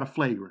and then got a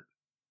flagrant.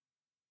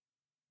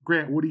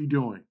 Grant, what are you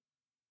doing?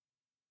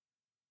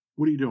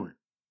 What are you doing?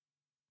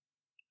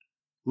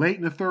 Late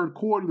in the third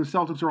quarter, the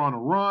Celtics are on a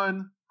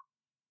run.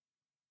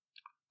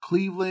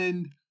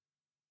 Cleveland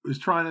is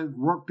trying to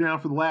work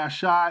down for the last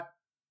shot.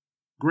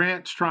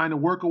 Grant's trying to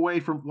work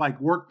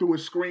through a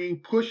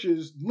screen,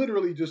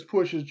 literally just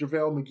pushes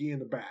JaVale McGee in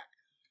the back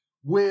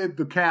with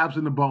the Cavs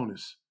in the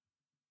bonus.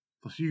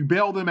 So you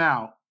bail them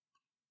out.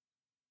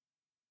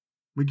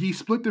 McGee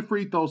split the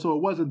free throw, so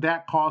it wasn't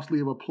that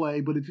costly of a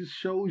play, but it just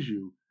shows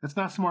you that's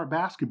not smart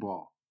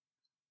basketball.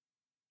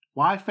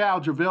 Why foul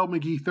JaVale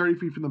McGee 30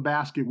 feet from the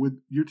basket with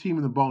your team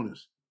in the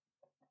bonus?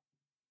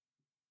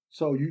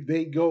 So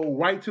they go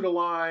right to the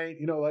line.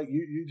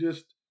 You're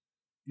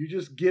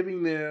just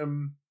giving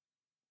them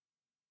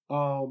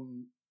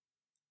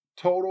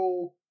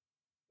total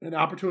an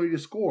opportunity to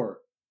score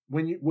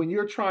when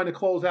you're trying to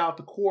close out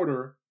the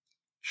quarter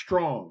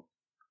strong.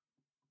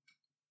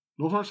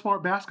 Those aren't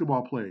smart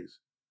basketball plays.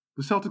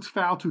 The Celtics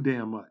foul too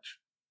damn much.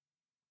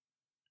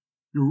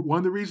 One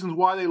of the reasons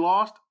why they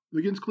lost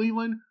against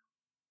Cleveland,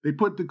 they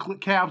put the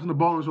Cavs in the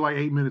bonus with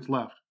 8 minutes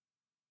left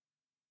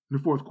in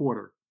the fourth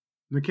quarter.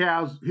 And the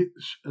Cavs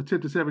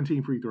attempted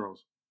 17 free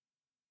throws.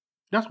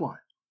 That's why.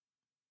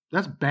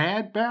 That's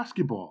bad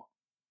basketball.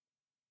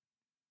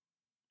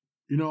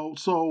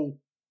 So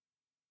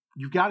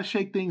you've got to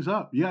shake things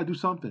up. You got to do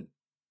something.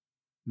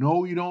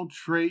 No, you don't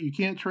trade. You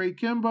can't trade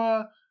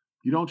Kimba.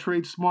 You don't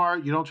trade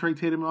Smart. You don't trade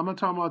Tatum. I'm not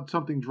talking about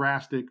something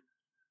drastic,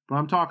 but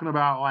I'm talking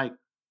about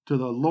to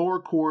the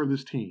lower core of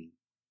this team.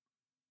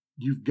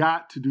 You've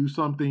got to do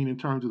something in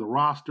terms of the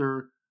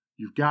roster.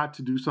 You've got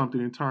to do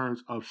something in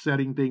terms of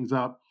setting things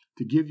up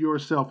to give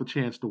yourself a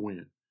chance to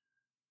win.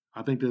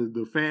 I think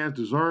the fans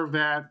deserve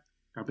that.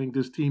 I think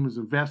this team is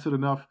invested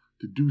enough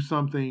to do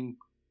something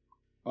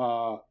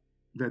that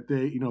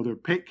they're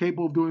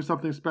capable of doing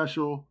something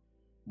special.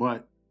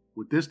 But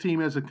with this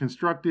team as it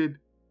constructed,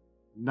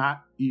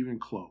 not even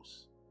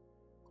close.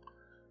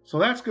 So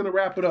that's going to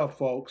wrap it up,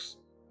 folks.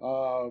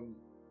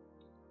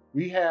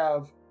 We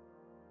have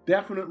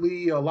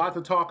definitely a lot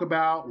to talk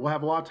about. We'll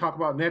have a lot to talk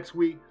about next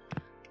week.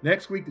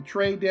 Next week, the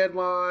trade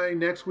deadline.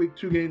 Next week,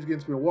 2 games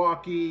against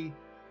Milwaukee.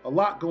 A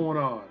lot going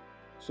on.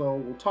 So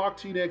we'll talk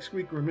to you next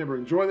week. Remember,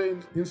 enjoy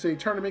the NCAA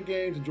tournament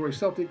games. Enjoy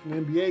Celtic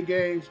and NBA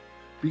games.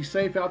 Be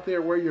safe out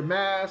there. Wear your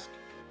mask.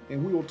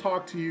 And we will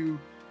talk to you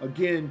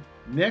again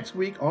next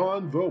week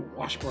on the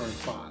Washburn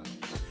 5.